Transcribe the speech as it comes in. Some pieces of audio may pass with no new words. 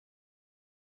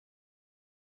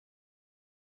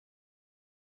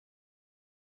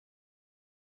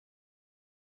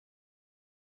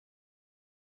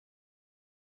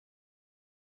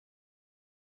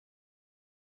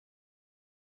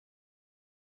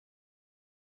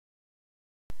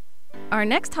Our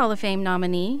next Hall of Fame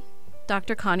nominee,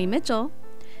 Dr. Connie Mitchell,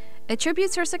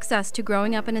 attributes her success to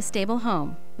growing up in a stable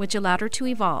home, which allowed her to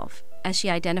evolve as she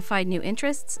identified new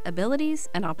interests, abilities,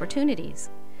 and opportunities.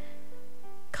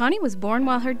 Connie was born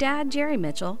while her dad, Jerry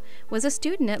Mitchell, was a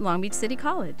student at Long Beach City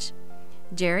College.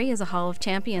 Jerry is a Hall of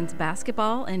Champions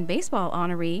basketball and baseball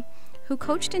honoree who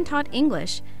coached and taught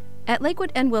English at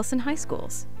Lakewood and Wilson high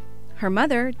schools. Her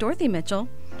mother, Dorothy Mitchell,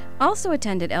 also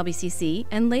attended LBCC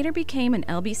and later became an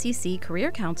LBCC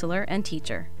career counselor and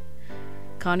teacher.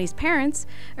 Connie's parents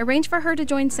arranged for her to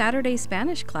join Saturday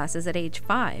Spanish classes at age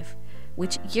 5,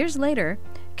 which years later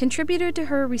contributed to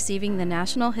her receiving the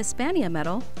National Hispania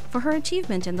Medal for her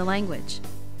achievement in the language.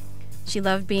 She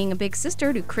loved being a big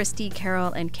sister to Christy,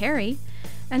 Carol, and Carrie,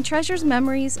 and treasures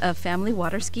memories of family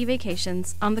water ski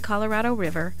vacations on the Colorado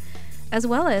River, as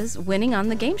well as winning on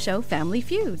the game show Family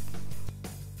Feud.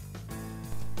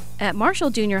 At Marshall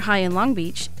Junior High in Long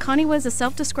Beach, Connie was a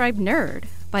self-described nerd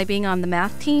by being on the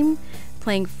math team,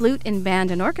 playing flute in band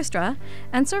and orchestra,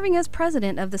 and serving as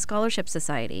president of the Scholarship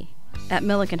Society. At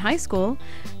Millikan High School,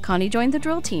 Connie joined the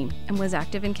drill team and was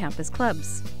active in campus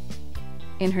clubs.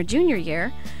 In her junior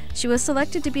year, she was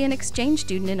selected to be an exchange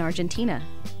student in Argentina.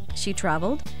 She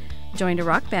traveled, joined a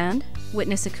rock band,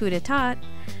 witnessed a coup d'etat,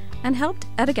 and helped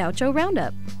at a gaucho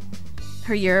roundup.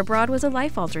 Her year abroad was a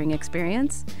life-altering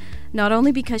experience, not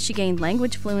only because she gained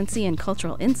language fluency and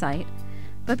cultural insight,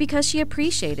 but because she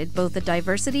appreciated both the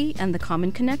diversity and the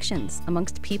common connections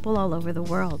amongst people all over the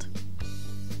world.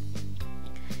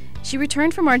 She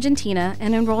returned from Argentina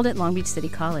and enrolled at Long Beach City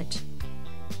College.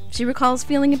 She recalls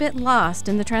feeling a bit lost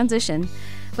in the transition,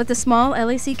 but the small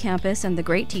LAC campus and the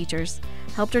great teachers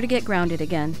helped her to get grounded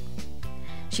again.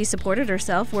 She supported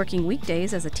herself working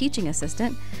weekdays as a teaching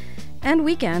assistant and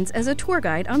weekends as a tour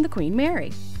guide on the Queen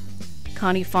Mary.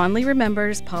 Connie fondly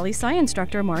remembers poli-sci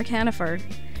instructor Mark Hannaford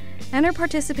and her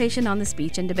participation on the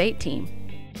speech and debate team.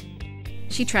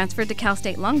 She transferred to Cal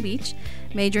State Long Beach,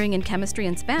 majoring in chemistry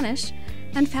and Spanish,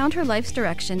 and found her life's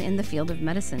direction in the field of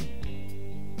medicine.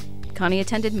 Connie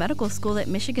attended medical school at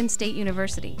Michigan State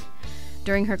University.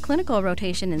 During her clinical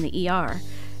rotation in the ER,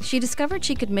 she discovered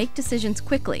she could make decisions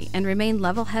quickly and remain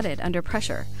level-headed under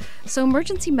pressure, so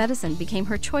emergency medicine became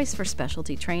her choice for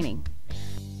specialty training.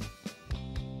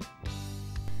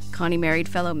 Connie married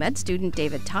fellow med student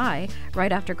David Ty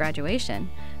right after graduation,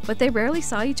 but they rarely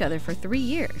saw each other for 3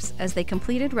 years as they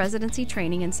completed residency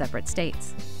training in separate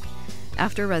states.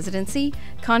 After residency,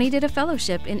 Connie did a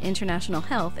fellowship in international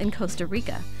health in Costa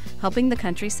Rica, helping the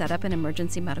country set up an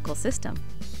emergency medical system.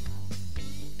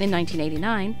 In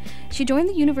 1989, she joined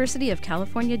the University of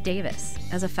California, Davis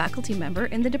as a faculty member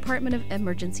in the Department of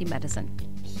Emergency Medicine.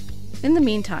 In the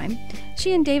meantime,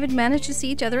 she and David managed to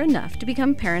see each other enough to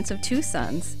become parents of 2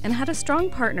 sons and had a strong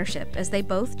partnership as they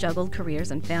both juggled careers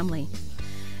and family.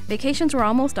 Vacations were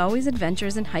almost always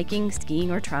adventures in hiking, skiing,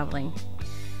 or traveling.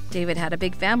 David had a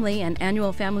big family, and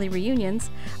annual family reunions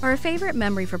are a favorite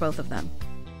memory for both of them.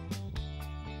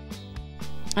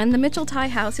 And the Mitchell Ty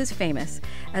house is famous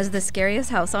as the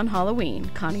scariest house on Halloween,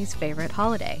 Connie's favorite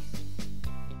holiday.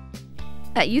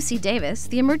 At UC Davis,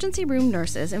 the emergency room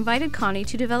nurses invited Connie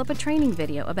to develop a training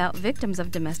video about victims of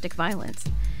domestic violence.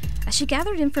 As she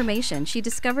gathered information, she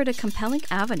discovered a compelling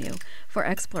avenue for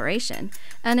exploration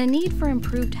and a need for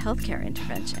improved healthcare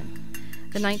intervention.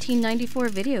 The 1994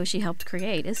 video she helped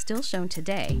create is still shown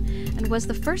today and was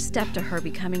the first step to her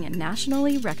becoming a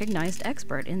nationally recognized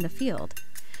expert in the field.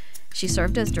 She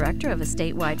served as director of a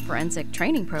statewide forensic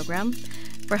training program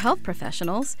for health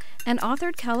professionals and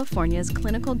authored California's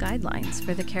clinical guidelines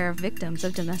for the care of victims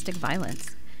of domestic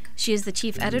violence. She is the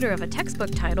chief editor of a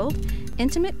textbook titled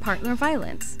Intimate Partner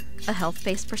Violence, A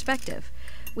Health-Based Perspective,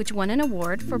 which won an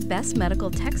award for Best Medical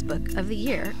Textbook of the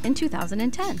Year in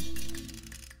 2010.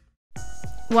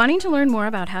 Wanting to learn more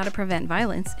about how to prevent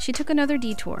violence, she took another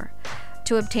detour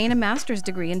to obtain a master's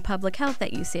degree in public health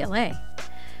at UCLA.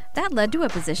 That led to a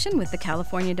position with the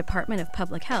California Department of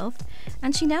Public Health,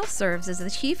 and she now serves as the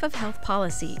Chief of Health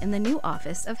Policy in the new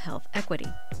Office of Health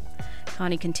Equity.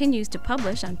 Connie continues to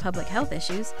publish on public health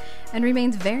issues and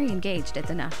remains very engaged at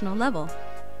the national level.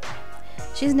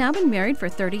 She has now been married for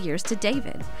 30 years to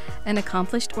David, an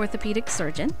accomplished orthopedic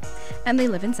surgeon, and they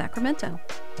live in Sacramento.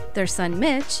 Their son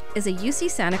Mitch is a UC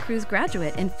Santa Cruz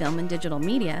graduate in film and digital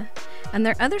media, and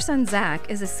their other son Zach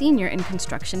is a senior in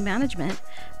construction management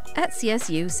at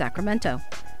CSU Sacramento.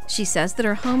 She says that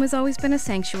her home has always been a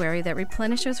sanctuary that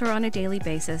replenishes her on a daily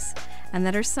basis, and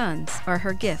that her sons are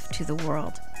her gift to the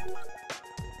world.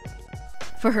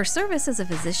 For her service as a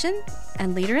physician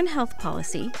and leader in health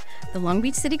policy, the Long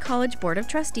Beach City College Board of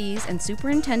Trustees and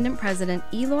Superintendent President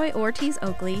Eloy Ortiz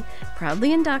Oakley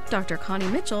proudly induct Dr. Connie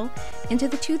Mitchell into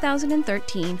the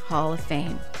 2013 Hall of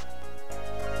Fame.